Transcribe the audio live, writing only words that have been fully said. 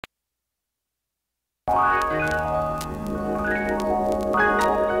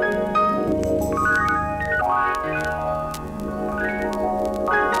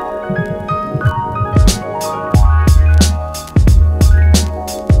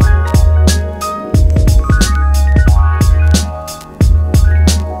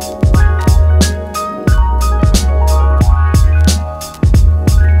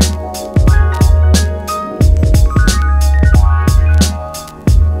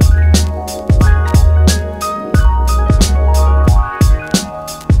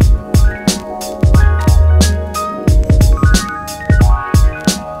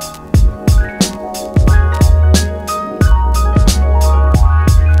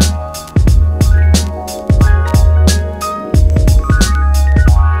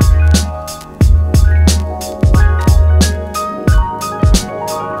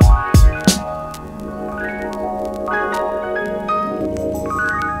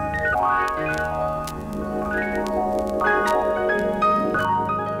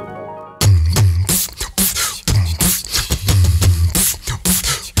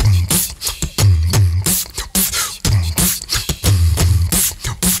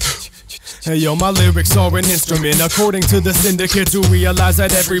Hey yo, my lyrics are an instrument, according to the syndicates who realize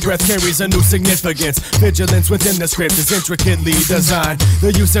that every breath carries a new significance. Vigilance within the script is intricately designed.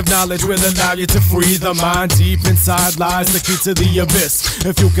 The use of knowledge will allow you to free the mind. Deep inside lies the key to the abyss.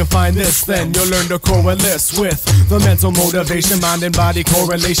 If you can find this, then you'll learn to coalesce with the mental motivation, mind and body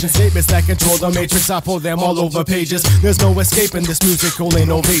correlation. Statements that control the matrix, I pull them all over pages. There's no escaping this musical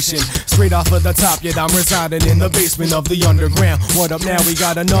innovation. Straight off of the top, yet I'm residing in the basement of the underground. What up now? We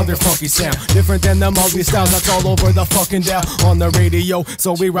got another funky sound, different than the multi styles that's all over the fucking down on the radio.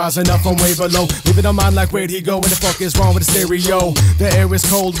 So we rising up from way below. Leave it on mind like where'd he go? What the fuck is wrong with the stereo? The air is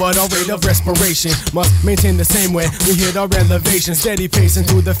cold, but our rate of respiration must maintain the same way we hit our elevation. Steady pacing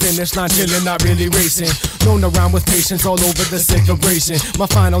through the finish line, chilling, not really racing. Known around with patience all over the sick abrasion. My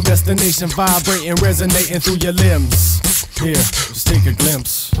final destination, vibrating, resonating through your limbs. Here, just take a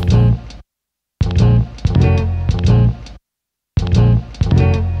glimpse.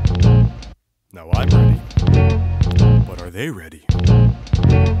 Now I'm ready, but are they ready?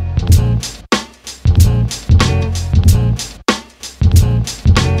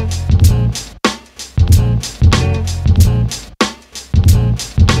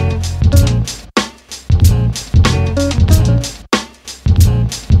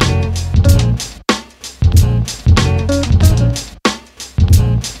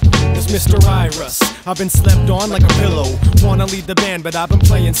 MisterE, I've been slept on like a pillow. Wanna lead the band, but I've been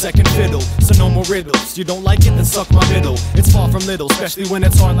playing second fiddle. So no more riddles, you don't like it, then suck my middle. It's far from little, especially when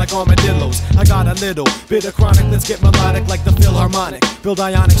it's hard like armadillos. I got a little bit of chronic, let's get melodic like the Philharmonic. Build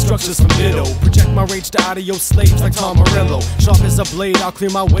ionic structures from ditto. Project my rage to audio slaves like Tom Morello. Sharp as a blade, I'll clear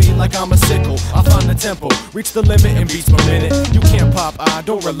my way like I'm a sickle. I find the tempo, reach the limit in beats per minute. You can't pop, I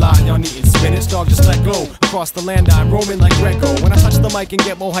don't rely on eating spinach. Dog, just let go. Across the land I'm roaming like Greco. When I touch the mic and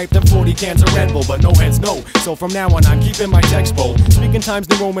get more hype than 40 cans of Red Bull, but no heads, no. So from now on, I'm keeping my text bold. Speaking times,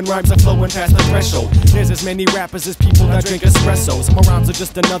 the Roman rhymes are flowing past the threshold. There's as many rappers as people that drink espresso. Some rhymes are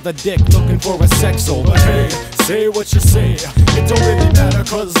just another dick looking for a sex soul. But hey, say what you say, it don't really matter,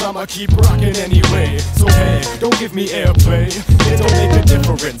 cause I'ma keep rocking anyway. So hey, don't give me airplay, it don't make a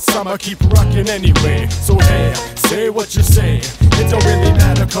difference, I'ma keep rocking anyway. So hey, say what you say, it don't really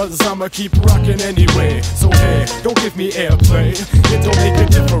matter, cause I'ma keep rocking anyway. So hey, don't give me airplay, it don't make a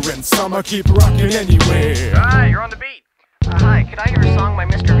difference, I'ma keep rocking anyway. Hi, you're on the beat. Hi, could I hear a song by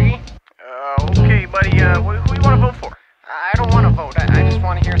MisterE? Okay, buddy, who you wanna vote for? I don't wanna vote, I just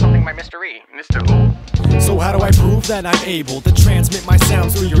wanna hear something by MisterE. Mr. Who? So how do I prove that I'm able to transmit my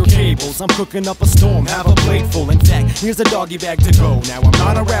sounds through your cables? I'm cooking up a storm, have a plate full. In fact, here's a doggy bag to go. Now I'm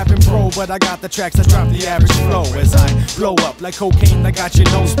not a rapping pro, but I got the tracks that drop the average flow. As I blow up like cocaine that got your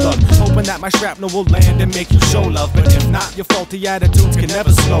nose plugged, hoping that my shrapnel will land and make you show love. But if not, your faulty attitudes can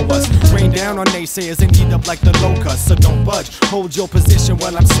never slow us. Rain down on naysayers and heat up like the locusts. So don't budge, hold your position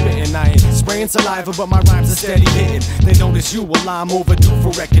while I'm spitting. I ain't spraying saliva, but my rhymes are steady hitting. They notice you while I'm overdue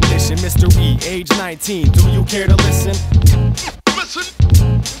for recognition. MisterE, age 19, do you care to listen? Listen,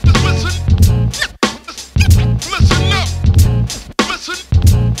 just listen, listen up, listen,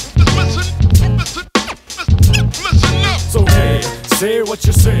 just listen up. So hey, say what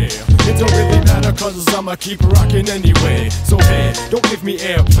you say, it don't really matter, cause I'ma keep rocking anyway. So hey, don't give me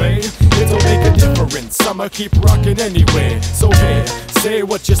airplay, it don't make a difference, I'ma keep rocking anyway. So hey, say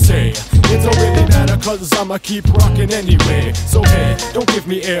what you say, it don't really matter, cause I'ma keep rocking anyway. So hey, don't give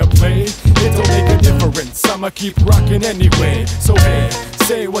me airplay, it don't make a difference, I'ma keep rocking anyway. So hey,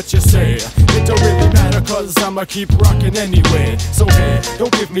 say what you say, it don't really matter, cause I'ma keep rocking anyway. So hey,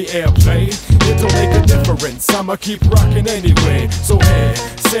 don't give me airplay, it don't make a difference, I'ma keep rocking anyway. So hey,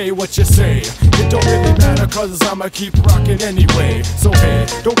 say what you say, it don't really matter, cause I'ma keep rocking anyway. So hey,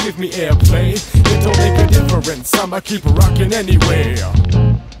 don't give me airplay, it don't make a difference, I'ma keep rocking anyway.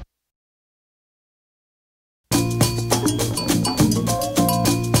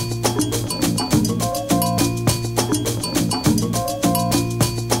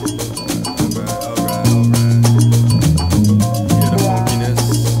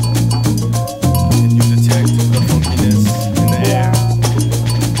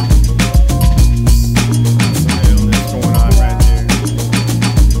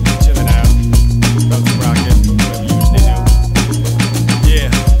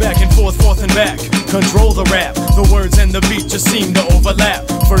 Back control the rap. The words and the beat just seem to overlap.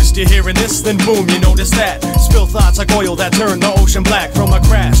 First you're hearing this, then boom, you notice that. Spill thoughts like oil that turn the ocean black. From a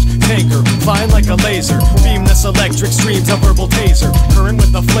crashed tanker, flying like a laser. Beamless electric streams, a verbal taser. Current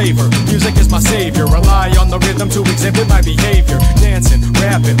with the flavor, music is my savior. Rely on the rhythm to exhibit my behavior. Dancing,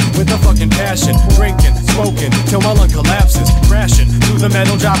 rapping, with a fucking passion. Drinking, smoking, till my lung collapses. Crashing, to the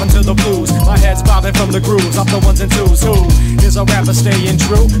metal, driving to the blues. My head's bobbing from the grooves, off the ones and twos. Who is a rapper staying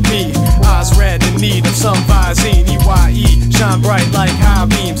true? Me, eyes red in need of some Visine. EYE, shine bright like high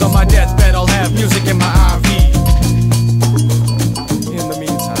beams. On my deathbed I'll have music in my IV. In the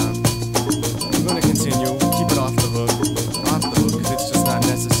meantime, I'm gonna continue, keep it off the hook, cause it's just not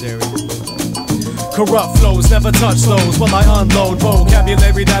necessary. Corrupt flows, never touch those while I unload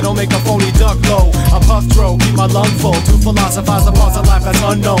vocabulary that'll make a phony duck low. I puff throw, keep my lung full to philosophize the parts of life that's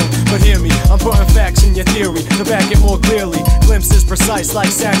unknown. But hear me, I'm putting facts in your theory to back it more clearly. Glimpses precise like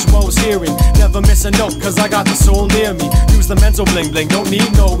Satchmo's hearing. Never miss a note cause I got the soul near me. Use the mental bling bling, don't need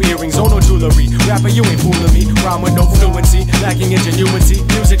no earrings or no jewelry. Rapper, you ain't fooling me, rhyme with no fluency, lacking ingenuity.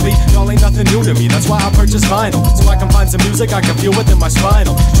 Musically, y'all ain't nothing new to me, that's why I purchase vinyl, so I can find some music I can feel within my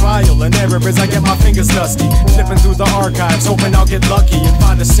spinal. Trial and error as I get my fingers dusty, flipping through the archives, hoping I'll get lucky and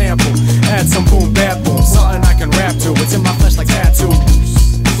find a sample. Add some boom bap boom, something I can rap to. It's in my flesh like tattoos.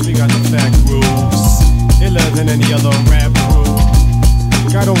 We got the fat grooves, iller than any other rap crew.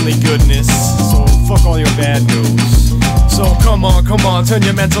 Got only goodness, so fuck all your bad news. So come on, turn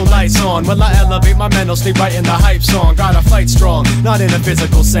your mental lights on while I elevate my mental state right in the hype song. Gotta fight strong, not in a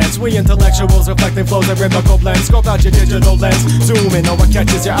physical sense. We intellectuals reflecting flows and rhythmical blends. Scope out your digital lens, zoom in on what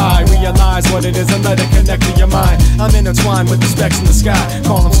catches your eye. Realize what it is and let it connect to your mind. I'm intertwined with the specks in the sky.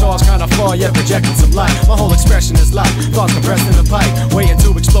 Call them stars kinda far, yet projecting some light. My whole expression is light, thoughts compressed in a pipe, waiting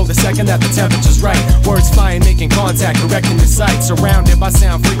to explode the second that the temperature's right. Words flying, making contact, correcting your sight. Surrounded by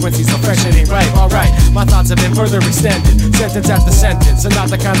sound frequencies, so fresh it ain't right. Alright, my thoughts have been further extended, sentence after sentence, and not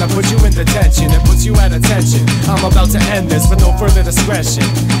the kind that puts you in detention. It puts you at attention. I'm about to end this with no further discretion.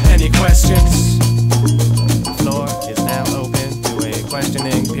 Any questions? The floor is now open to a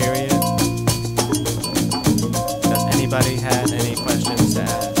questioning period. Does anybody have any questions to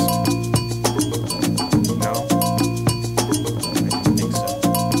ask? No? I didn't think so.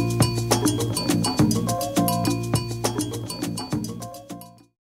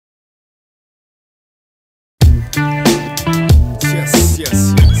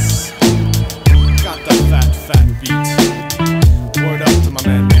 Yes. Got the fat beat. Word up to my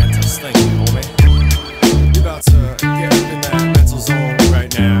man Mantis. Thank you, homie. You about to get up in that mental zone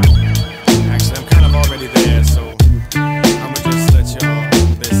right now. Actually, I'm kind of already there, so I'ma just let y'all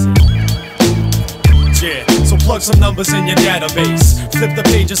listen. Yeah, so plug some numbers in your database. Flip the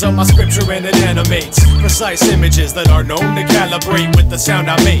pages of my scripture and it animates precise images that are known to calibrate with the sound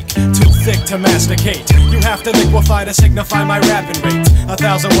I make. Too thick to masticate. You have to liquefy to signify my rapping rate.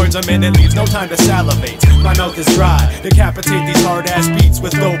 1,000 words a minute leaves no time to salivate. My mouth is dry. Decapitate these hard-ass beats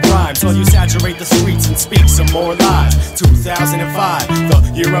with dope rhymes while you saturate the streets and speak some more lies. 2005,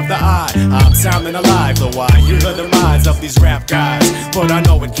 the year of the eye. I'm sounding alive, though I hear the demise of these rap guys. But I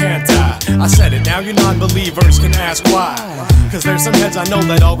know it can't die. I said it, now you non-believers can ask why. Cause there's some heads I know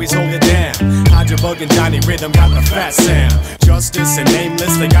that always hold it down. Hydrobug and Jonny Riddim got the fat sound. Justice and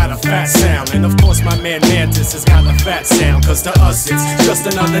Nameless, they got a fat sound. And of course my man Mantis has got a fat sound. Cause to us it's just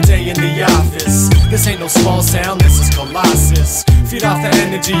another day in the office. This ain't no small sound, this is Colossus. Feed off the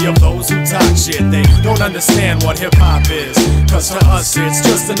energy of those who talk shit. They don't understand what hip-hop is. Cause to us it's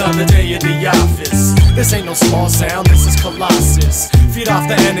just another day in the office. This ain't no small sound, this is Colossus. Feed off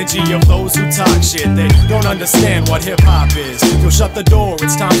the energy of those who talk shit. They don't understand what hip-hop is. You'll shut the door,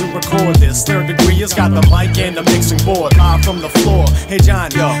 it's time to record this. Third degree has got the mic and the mixing board. Live from the floor. Hey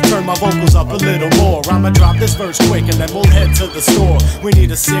Jonny, turn my vocals up a little more. I'ma drop this verse quick and then we'll head to the store. We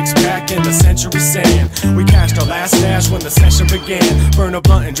need a six-pack and a century sand. We cashed our last stash when the session began. Burn a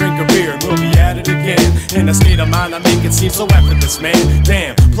blunt and drink a beer and we'll be at it again. In a state of mind I make it seem so effortless, man.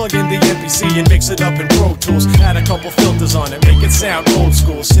 Damn, plug in the MPC and mix it up in Pro Tools. Add a couple filters on it, make it sound old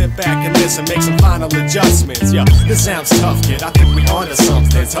school. Sit back and listen, make some final adjustments. Yo, this sounds tough, kid, I think we onto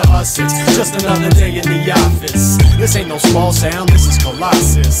something. To us it's just another day in the office. This ain't no small sound, this is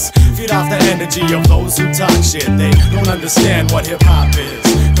Colossus. Feed off the energy of those who talk shit. They don't understand what hip-hop is.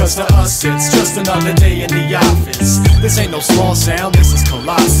 Cause to us it's just another day in the office. This ain't no small sound, this is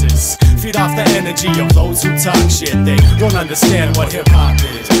Colossus. Feed off the energy of those who talk shit. They don't understand what hip-hop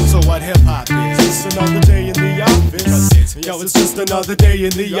is. So what hip-hop is? Just another day in the office. Yo, it's just another day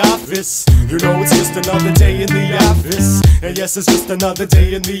in the office. You know it's just another day in the office. And yes, it's just another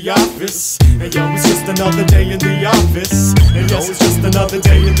day in the office. And yo, it's just another day in the office. And yes, it's just another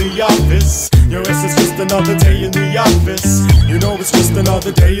day in the office. Yo, yes, it's just another day in the office. You know it's just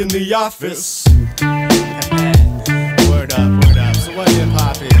another day in the office. Word up. So what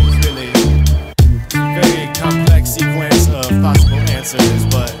hip-hop is really a very complex sequence of possible answers,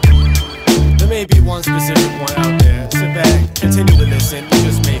 but there may be one specific one out there. Sit back, continue to listen, you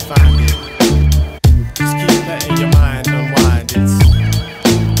just may find it. Just keep letting your mind unwind, it's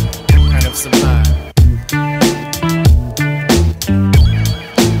kind of sublime.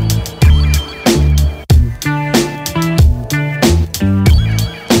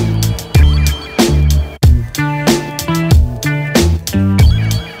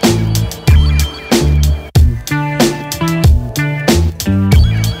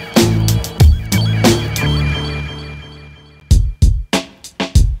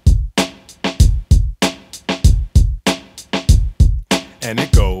 And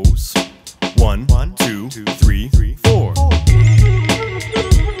it goes 1, 2, 3, 4.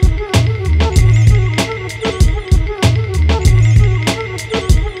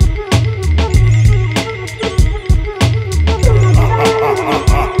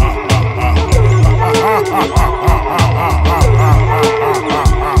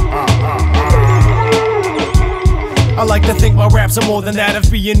 I like to think my raps are more than that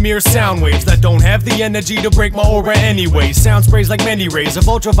of being mere sound waves that don't have the energy to break my aura anyway. Sound sprays like many rays of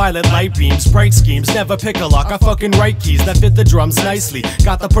ultraviolet light beams. Bright schemes, never pick a lock. I fucking write keys that fit the drums nicely.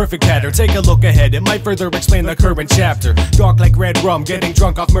 Got the perfect pattern, take a look ahead. It might further explain the current chapter. Dark like red rum, getting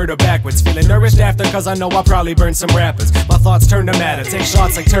drunk off murder backwards. Feeling nourished after cause I know I'll probably burn some rappers. My thoughts turn to matter, take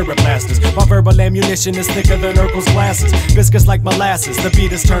shots like turret blasters. My verbal ammunition is thicker than Urkel's glasses. Viscous like molasses, the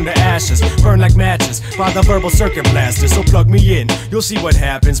beat is turned to ashes. Burn like matches by the verbal circuit blaster. So plug me in, you'll see what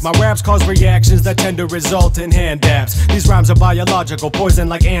happens. My raps cause reactions that tend to result in hand dabs. These rhymes are biological, poison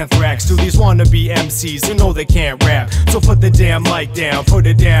like anthrax. To these wannabe MCs who know they can't rap. So put the damn mic down, put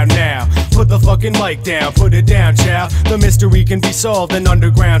it down now. Put the fucking mic down, put it down, child. The mystery can be solved in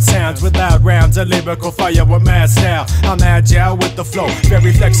underground sounds. With loud rounds, a lyrical fire with mad style. I'm agile with the flow,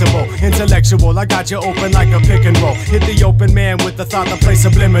 very flexible, intellectual. I got you open like a pick and roll. Hit the open man with the thought to play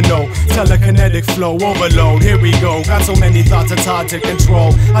subliminal. Telekinetic flow, overload, here we go. Got so many thoughts it's hard to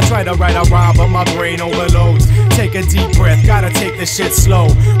control. I try to write a rhyme but my brain overloads. Take a deep breath, gotta take this shit slow.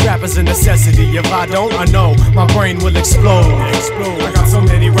 Rap is a necessity, if I don't, I know my brain will explode. I got so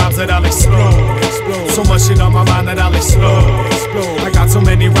many rhymes that I'll explode. So much shit on my mind that I'll explode. I got so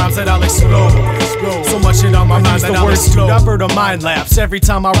many rhymes that I'll explode. So much shit on my mind that I'll explode. Divert a mind lapse every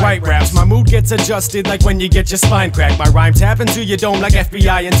time I write raps. My mood gets adjusted like when you get your spine cracked. My rhymes tap into your dome like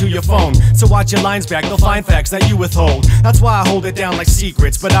FBI into your phone. So watch your lines back, they'll find facts that you withhold. That's why I hold it down like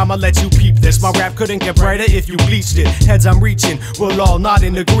secrets, but I'ma let you peep this. My rap couldn't get brighter if you bleached it. Heads I'm reaching, we're all not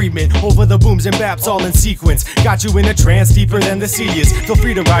in agreement. Over the booms and baps all in sequence. Got you in a trance deeper than the sea is. Feel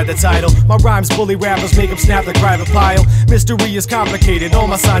free to ride the title. My rhymes bully rappers, make them snap the private pile. MisterE is complicated, all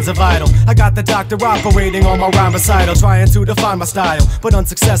my signs are vital. I got the doctor operating on my rhyme recital, trying to define my style, but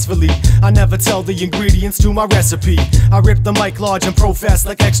unsuccessfully. I never tell the ingredients to my recipe. I rip the mic large and profess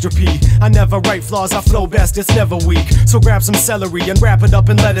like extra P. I never write flaws, I flow best, it's never weak. So grab some celery and wrap it up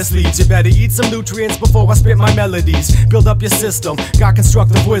in lettuce leaves. You better eat some nutrients before I spit my melodies. Build up your system, got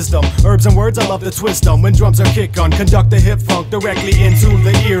constructive wisdom. Herbs and words, I love to twist them. When drums are kick on, conduct the hip funk directly into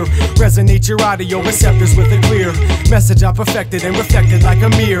the ear. Resonate your audio receptors with a clear message I perfected and reflected like a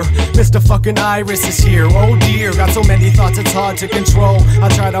mirror. Mr. fucking Iris is here, oh dear. Got so many thoughts it's hard to control. I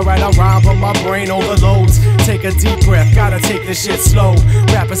try to write a rhyme but my brain overloads. Take a deep breath, gotta take this shit slow.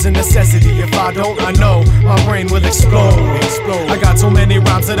 Rap is a necessity, if I don't, I know my brain will explode. I got so many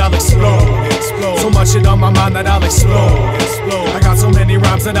rhymes that I'll explode. So much shit on my mind that I'll explode. I got so many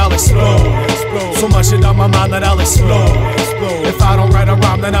rhymes that I'll explode. So much shit on my mind that I'll explode. If I don't write a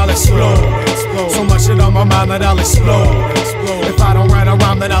rhyme then I'll explode. So much shit on my mind that I'll explode. If I don't write a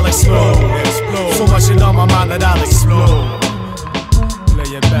rhyme then I'll explode. So much shit on my mind that I'll explode.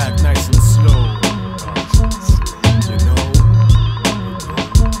 Lay it back nice and slow. You know.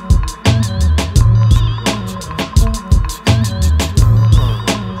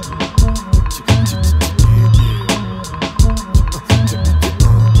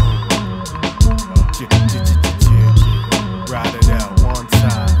 Ride it out one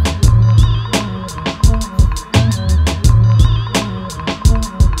time.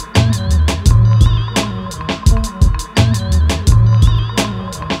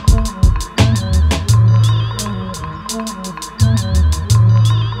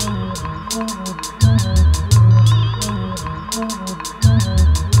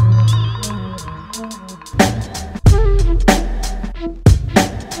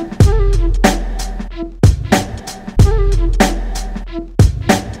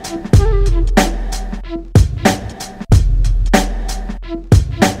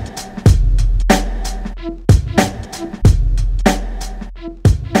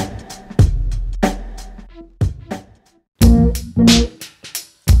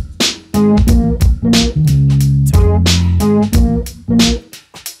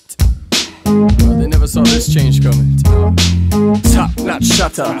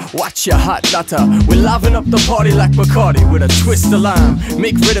 nutter. Watch your hot nutter. We're liven up the party like Bacardi with a twist of lime.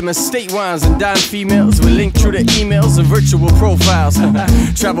 Make rhythm and state wines and dime females. We link through the emails and virtual profiles.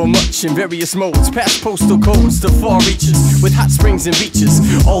 Travel much in various modes, past postal codes to far reaches, with hot springs and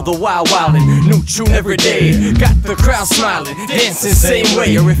beaches. All the while wildin', new tune every day. Got the crowd smiling, dancing same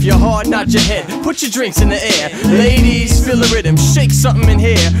way. Or if you're hard, nod your head, put your drinks in the air. Ladies, feel the rhythm, shake something in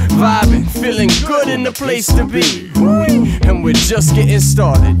here. Vibing, feeling good in the place to be. And we're just getting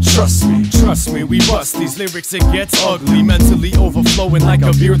started, trust me. Trust me, we bust these lyrics, it gets ugly. Mentally overflowing like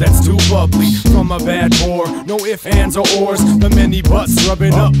a beer that's too bubbly. From a bad whore, no ifs, ands, or ors. The many butts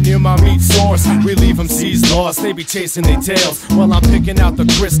rubbing up near my meat source. We leave them seized lost, they be chasing their tails while I'm picking out the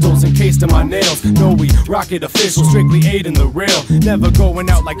crystals encased in my nails. No, we rock it official, strictly aid in the rail. Never going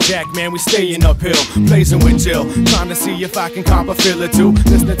out like Jack, man, we staying uphill. Blazing with Jill, trying to see if I can cop a fill or two.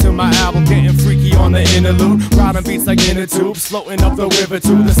 Listening to my album, getting freaky on the interlude. Riding beats like inner tubes, floating up the river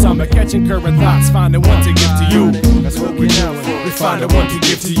to the summer. Catching current thoughts, finding one to give to you. That's what we do. We find one to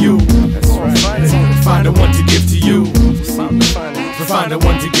give to you. That's right. We find one to give to you. We find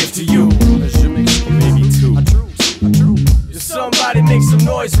one to give to you. Maybe two. Somebody make some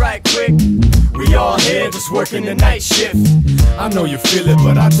noise right quick. We all here just working the night shift. I know you feel it,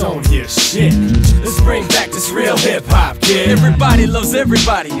 but I don't hear shit. Let's bring back this real hip-hop, kid. Everybody loves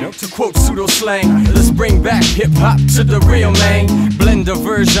everybody, to quote pseudo slang. Let's bring back hip-hop to the real man. Blend a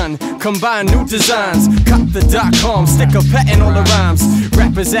version, combine new designs. Cop the .com, stick a patent on the rhymes.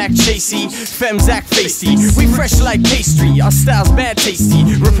 Rappers act chasey, femmes act facey. We fresh like pastry, our style's bad tasty.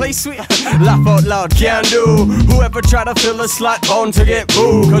 Replace sweet, laugh out loud, can do. Whoever try to fill a slot, bound to get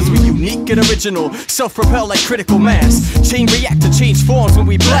booed. Cause we unique and original, self-propel like critical mass. Chain react to change forms when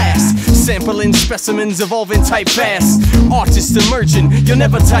we blast. Sampling specimens, evolving type fast. Artists emerging, you'll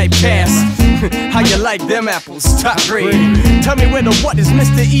never type cast. How you like them apples, top grade. Tell me where the what is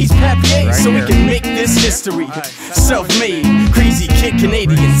MisterE's papier, so we can make this history. Self-made, crazy kid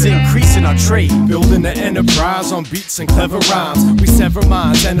Canadians increasing our trade. Building an enterprise on beats and clever rhymes. We sever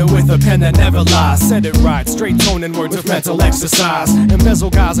minds, enter with a pen that never lies. Said it right, straight tone and words with mental exercise. Embezzle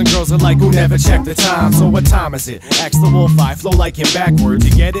guys and girls alike who never check the time. So what time is it? Ask the wolf, I flow like him backwards.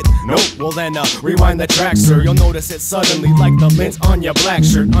 You get it? Nope. Well then rewind the track, sir. You'll notice it suddenly like the lint on your black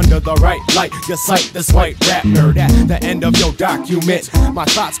shirt. Under the right light, you sight this white rap nerd at the end of your document. My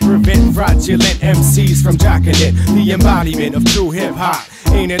thoughts prevent fraudulent MCs from jocking it. The embodiment of true hip-hop.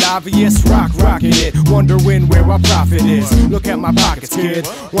 Ain't it obvious? Rocking it. Wondering where our profit is. Look at my pockets, kid.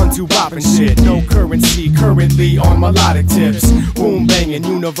 1-2 bopping shit. No currency currently on melodic tips. Boom banging,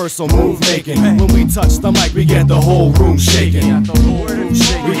 universal move making. When we touch the mic, we get the whole room shaking.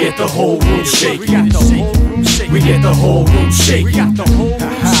 We get the whole room shaking. We get the whole room shaking. We got the whole room shaking.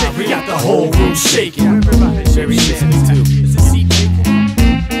 We got the whole room shaking. Very easily too.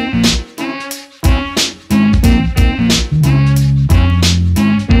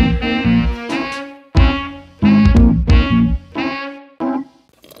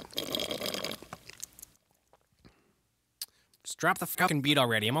 Drop the fucking beat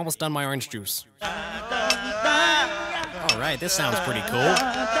already. I'm almost done my orange juice. Alright, this sounds pretty cool.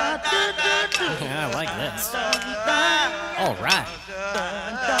 Yeah, I like this. Alright.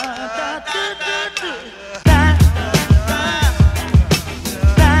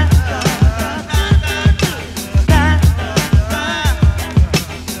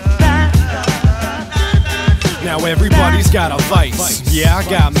 Now everybody's got a vice. Yeah, I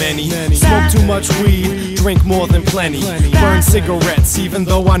got many. Smoke too much weed, drink more than plenty. Burn cigarettes even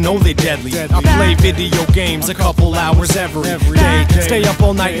though I know they're deadly. I play video games a couple hours every day. Stay up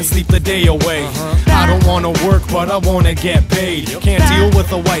all night and sleep the day away. I don't wanna work but I wanna get paid. Can't deal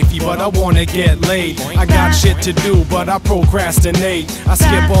with a wifey but I wanna get laid. I got shit to do but I procrastinate. I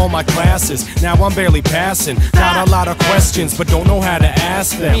skip all my classes, now I'm barely passing. Got a lot of questions but don't know how to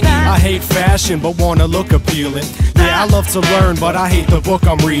ask them. I hate fashion but wanna look appealing. Yeah, I love to learn, but I hate the book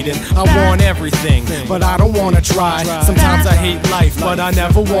I'm reading. I want everything, but I don't wanna try. Sometimes I hate life, but I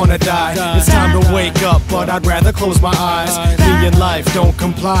never wanna die. It's time to wake up, but I'd rather close my eyes. Me and life don't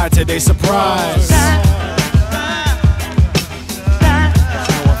comply, today's surprise. You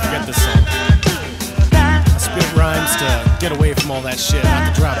know what, forget this song. I spit rhymes to get away from all that shit,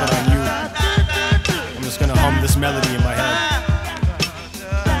 not to drop it on you. I'm just gonna hum this melody in my head.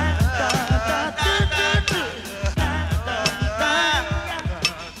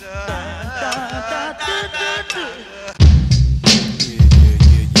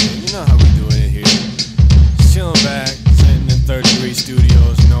 You know how we doing it here. Just chilling back, sitting in 3rd Degree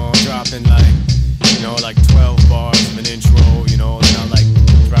Studios, you know, dropping like 12 bars of an intro, you know, then I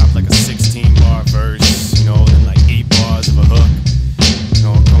drop like a 16-bar verse, you know, then like 8 bars of a hook, you know,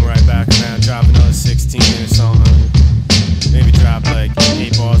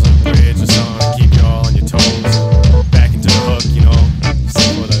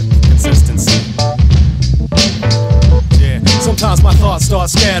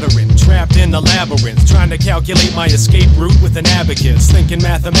 scattering, trapped in the labyrinth, trying to calculate my escape route with an abacus, thinking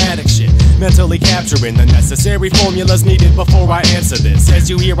mathematics shit, mentally capturing the necessary formulas needed before I answer this. As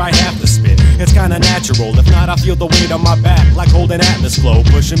you hear, I have to spit, it's kinda natural. If not, I feel the weight on my back like holding Atlas glow,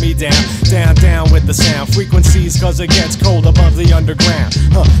 pushing me down, down, down with the sound frequencies, cause it gets cold above the underground.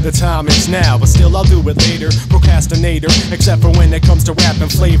 The time is now, but still I'll do it later. Procrastinator, except for when it comes to rap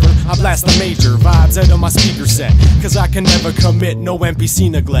and flavor. I blast the major vibes out of my speaker set, cause I can never commit no NPC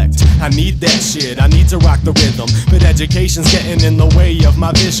neglect. I need that shit, I need to rock the rhythm, but education's getting in the way of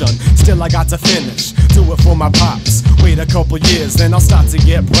my vision. Still I got to finish, do it for my pops. Wait a couple years, then I'll start to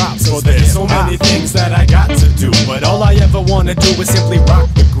get props. So there's so many things that I got to do, but all I ever wanna do is simply rock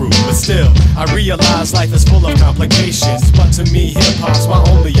the groove. But still, I realize life is full of complications, but to me hip-hop's my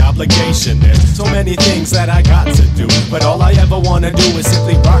only obligation. There's so many things that I got to do, but all I ever wanna do is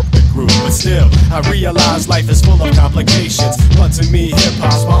simply rock the groove. But still, I realize life is full of complications, but to me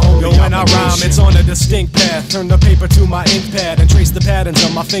hip-hop's my only obligation. When I rhyme, it's on a distinct path. Turn the paper to my ink pad and trace the patterns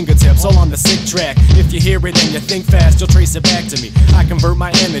on my fingertips, all on the sick track. If you hear it and you think fast, you'll trace it back to me. I convert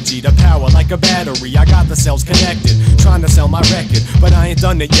my energy to power like a battery. I got the cells connected, trying to sell my record, but I ain't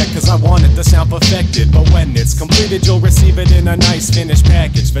done it yet cause I want it to sound perfected. But when it's completed, you'll receive it in a nice finished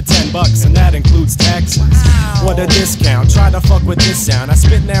package for $10, and that includes taxes. What a discount, try to fuck with this sound. I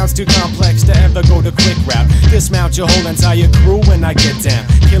spit now, it's too complex to ever go to quick route. Dismount your whole entire crew when I get down,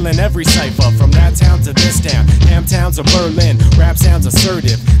 killing every cipher from that town to this town. Ham towns of Berlin, rap sounds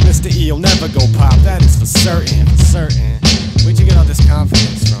assertive. MisterE will never go pop, that is for certain, for certain. Where'd you get all this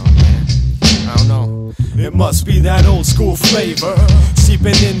confidence from, man? I don't know. It must be that old school flavor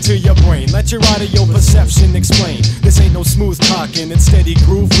seeping into your brain. Let your audio perception explain. This ain't no smooth talking, it's steady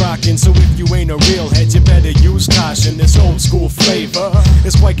groove rocking. So if you ain't a real head, you better use caution. This old school flavor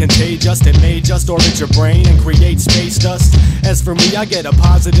is quite contagious. It may just orbit your brain and create space dust. As for me, I get a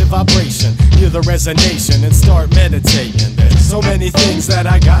positive vibration. Hear the resonation and start meditating. There's so many things that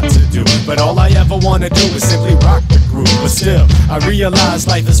I got to do, but all I ever wanna do is simply rock the groove. But still, I realize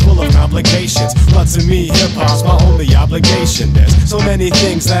life is full of complications, but to me, hip-hop's my only obligation. There's so many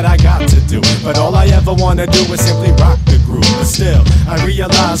things that I got to do, but all I ever wanna do is simply rock the groove. But still, I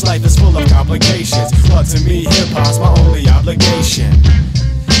realize life is full of complications, but to me, hip-hop's my only obligation.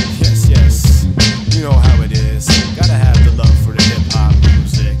 Yes, yes, you know how it is. Gotta have the love for the hip-hop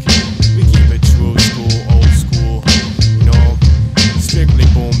music. We keep it true school, old school, you know, strictly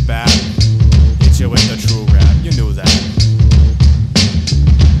boom bap. Hit you with the true rap, you knew that.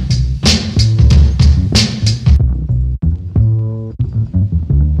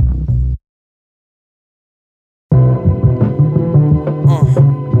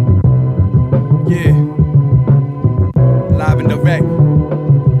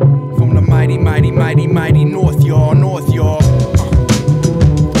 Mighty north, y'all,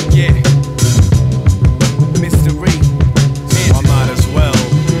 yeah. MisterE, Mantis. I might as well.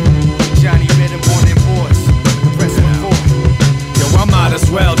 Jonny, Riddim on them boards. Pressing forward. Yo, I might as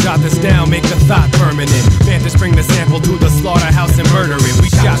well jot this down, make the thought permanent. Mantis bring the sample to the slaughterhouse and murder it. We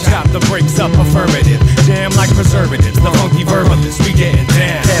chop the breaks up, affirmative. Jam like preservatives, the funky verbalists, we getting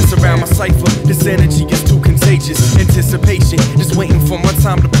down. Pass around my cipher, this energy is too contagious. Anticipation, just waiting for my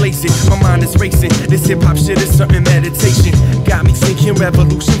time to place it. My mind is racing, this hip-hop shit is certain meditation. Got me thinking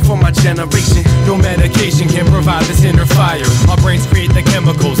revolution for my generation. No medication can provide this inner fire. Our brains create the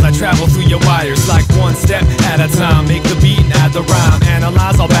chemicals that travel through your wires. Like one step at a time, make the beat and add the rhyme.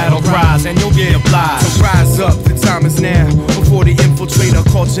 Analyze our battle cries and you'll be obliged. So rise up, the time is now, before they infiltrate our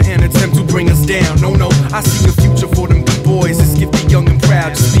culture and attempt to bring us down. No, I see a future for them B-boys that's gifted, young and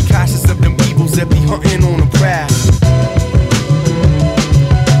proud. Just be cautious of them evils that be hunting on the prowl.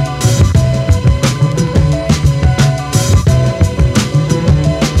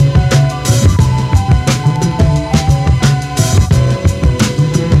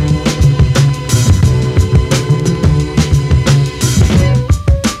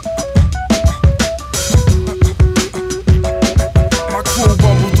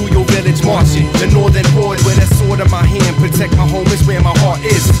 The northern horde with a sword in my hand, protect my home is where my heart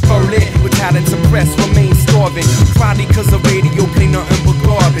is. Berlin with talent suppressed, remain starving. Probably cause the radio play nothing but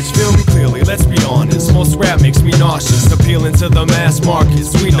garbage. Feel me? Clearly, let's be honest, most rap makes me nauseous. Appealing to the mass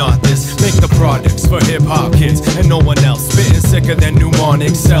markets, we not this. Make the products for hip-hop kids and no one else. Spitting sicker than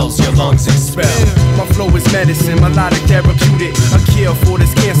pneumonic cells, your lungs expel. My flow is medicine, melodic therapeutic. A cure for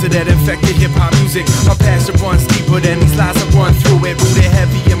this cancer that infected hip-hop music. My passion runs deeper than these lies I run through it. Rooted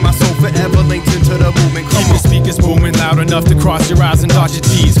heavy in my soul. forever linked into the movement. Keep your speakers booming loud enough to cross your eyes and dot your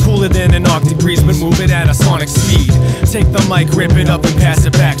T's. Cooler than an Arctic breeze, but move it at a sonic speed. Take the mic, rip it up and pass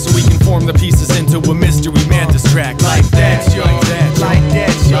it back, so we can form the pieces into a mystery Mantis track. Like that, y'all. Like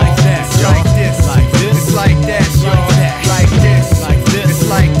that, y'all. Like that, y'all. Like this, like this. It's like that, y'all. Like that. Like this, like this. It's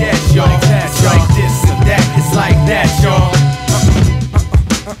like that, y'all. Like that, It's like this and that. It's like that, y'all.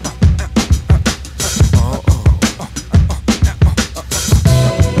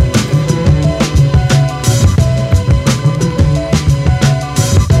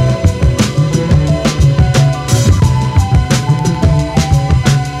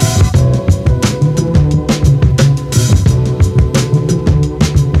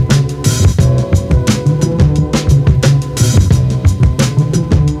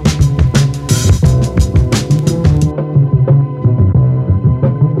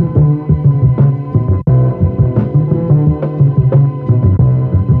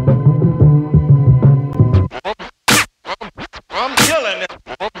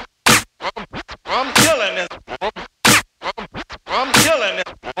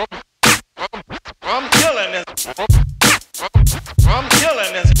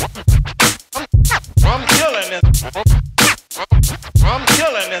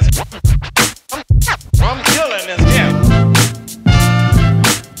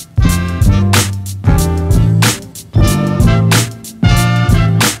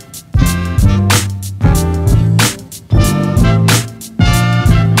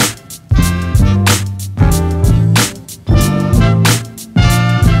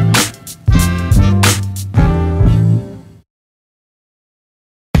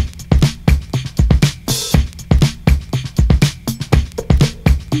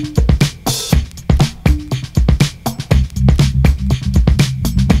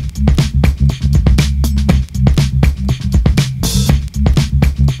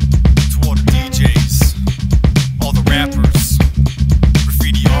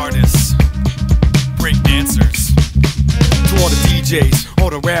 All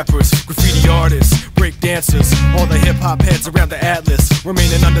the rappers, graffiti artists, break dancers, all the hip-hop heads around the atlas,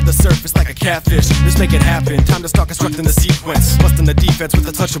 remaining under the surface like a catfish. Let's make it happen, time to start constructing the sequence, busting the defense with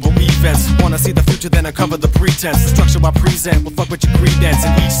untouchable events. Wanna see the future, then uncover the pretense. The structure I present will fuck with your credence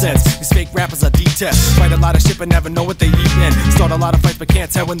in each sense. These fake rappers I detest, write a lot of shit but never know what they eatin'. Start a lot of fights but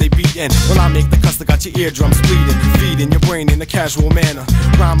can't tell when they beatin'. Well, I make the cuss that got your eardrums bleeding, feeding your brain in a casual manner.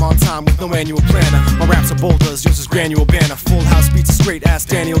 Rhyme on time with no annual planner. My raps are boulders, yours is granule banner. Full house beats a straight ass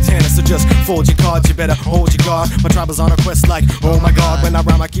Daniel Tanner. So just fold your cards, you better hold your guard. My tribe is on a quest like, oh my god. When I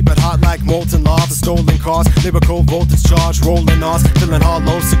rhyme I keep it hot like molten lava. Stolen cars, lyrical voltage charge, rolling off, filling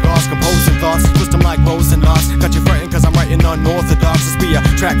hollow cigars, composing thoughts, twist them like bows and knots. Got you fretting cause I'm writing unorthodox. This be a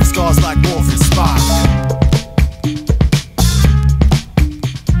track for stars like Morpheus Spot.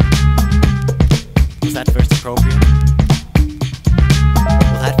 Was that first appropriate?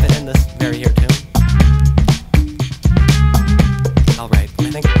 Will that fit in this very here tune? Alright, I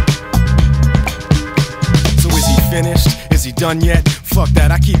think... So is he finished? Is he done yet? Fuck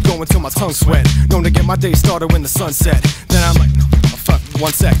that, I keep going till my tongue sweat. Known to get my day started when the sun set. Then I'm like, oh fuck,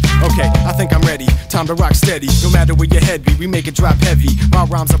 one sec. Okay, I think I'm ready. Time to rock steady. No matter where your head be, we make it drop heavy. My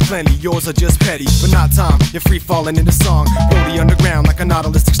rhymes are plenty, yours are just petty. But not time, you're free falling in the song. Roll the underground like a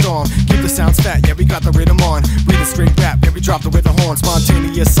nautilistic storm. Keep the sounds fat, yeah we got the rhythm on. Breathe a straight rap, yeah we drop the with the horn.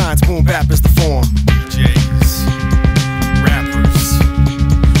 Spontaneous science, boom bap is the form. DJs, rappers,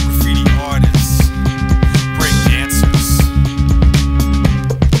 graffiti artists, break dancers.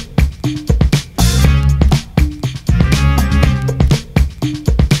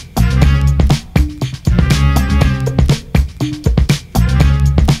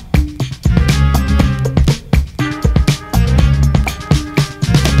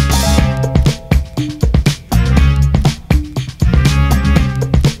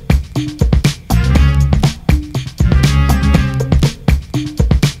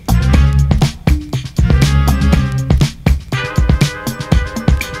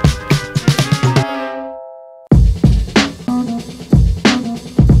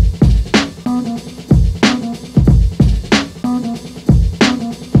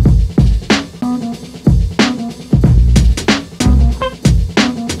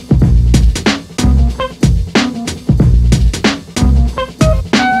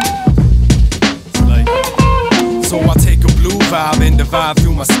 survive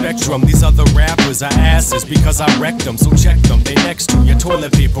through my spectrum. These other rappers are asses because I wrecked them. So check them, they next to your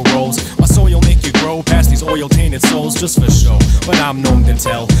toilet paper rolls. My soil make you grow past these oil-tainted souls just for show. But I'm known to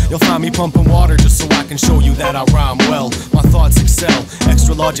tell. You'll find me pumping water just so I can show you that I rhyme well. My thoughts excel,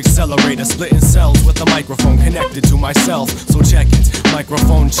 extra large accelerator, splitting cells with a microphone connected to myself. So check it,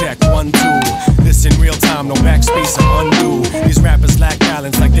 microphone check, 1, 2. This in real time, no backspace or undo. These rappers lack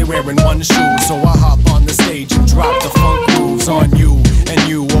balance like they wearing one shoe. So I hop on the stage and drop the funk grooves on you and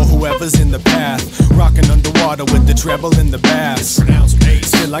you or whoever's in the path. Rocking underwater with the treble in the bass.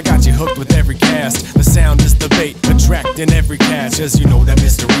 Still I got you hooked with every cast. The sound is the bait, attracting every catch. As you know that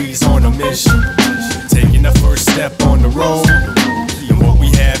MisterE's on a mission, taking the first step on the road. And what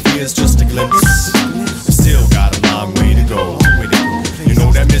we have here is just a glimpse. Still got a long way to go. You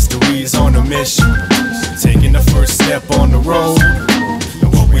know that MisterE's on a mission, taking the first step on the road.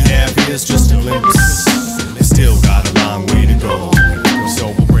 And what we have here is just a glimpse. Still got a long way to go. So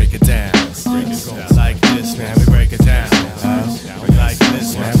we'll break it down. Like this, man, we break it down. Like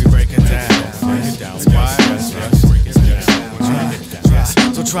this, man, we break it down.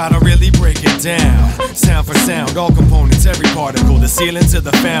 So try to really break it down. Sound for sound, all components, every particle. The ceiling to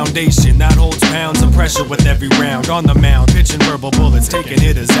the foundation. That holds pounds of pressure with every round. On the mound, pitching verbal bullets, taking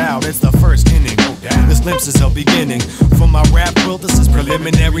hitters out. It's the first inning. This glimpse is a beginning. For my rap quilt, this is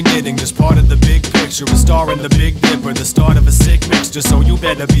preliminary knitting. Just part of the big picture. A star in the Big Dipper. The start of a sick mixture. So you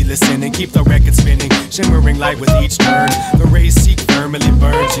better be listening. Keep the record spinning. Shimmering light with each turn. The rays seek thermally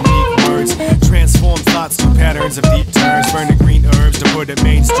burns. Unique words. Transform thoughts to patterns of deep turns. Burning green herbs to put it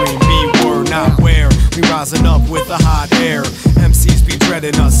mainstream. Be word, not where. We rising up with the hot air. MCs be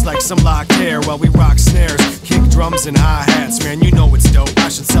dreading us like some locked hair. While we rock snares, kick drums and hi-hats. Man, you know it's dope. I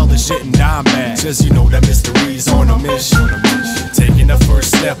should sell this shit in dime bags. Cause you know that MisterE's on a mission, taking the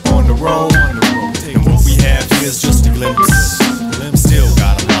first step on the road. And what we have here is just a glimpse. Still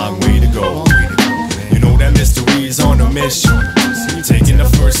got a long way to go. You know that MisterE's on a mission, taking the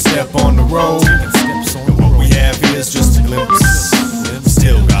first step on the road. And what we have here is just a glimpse.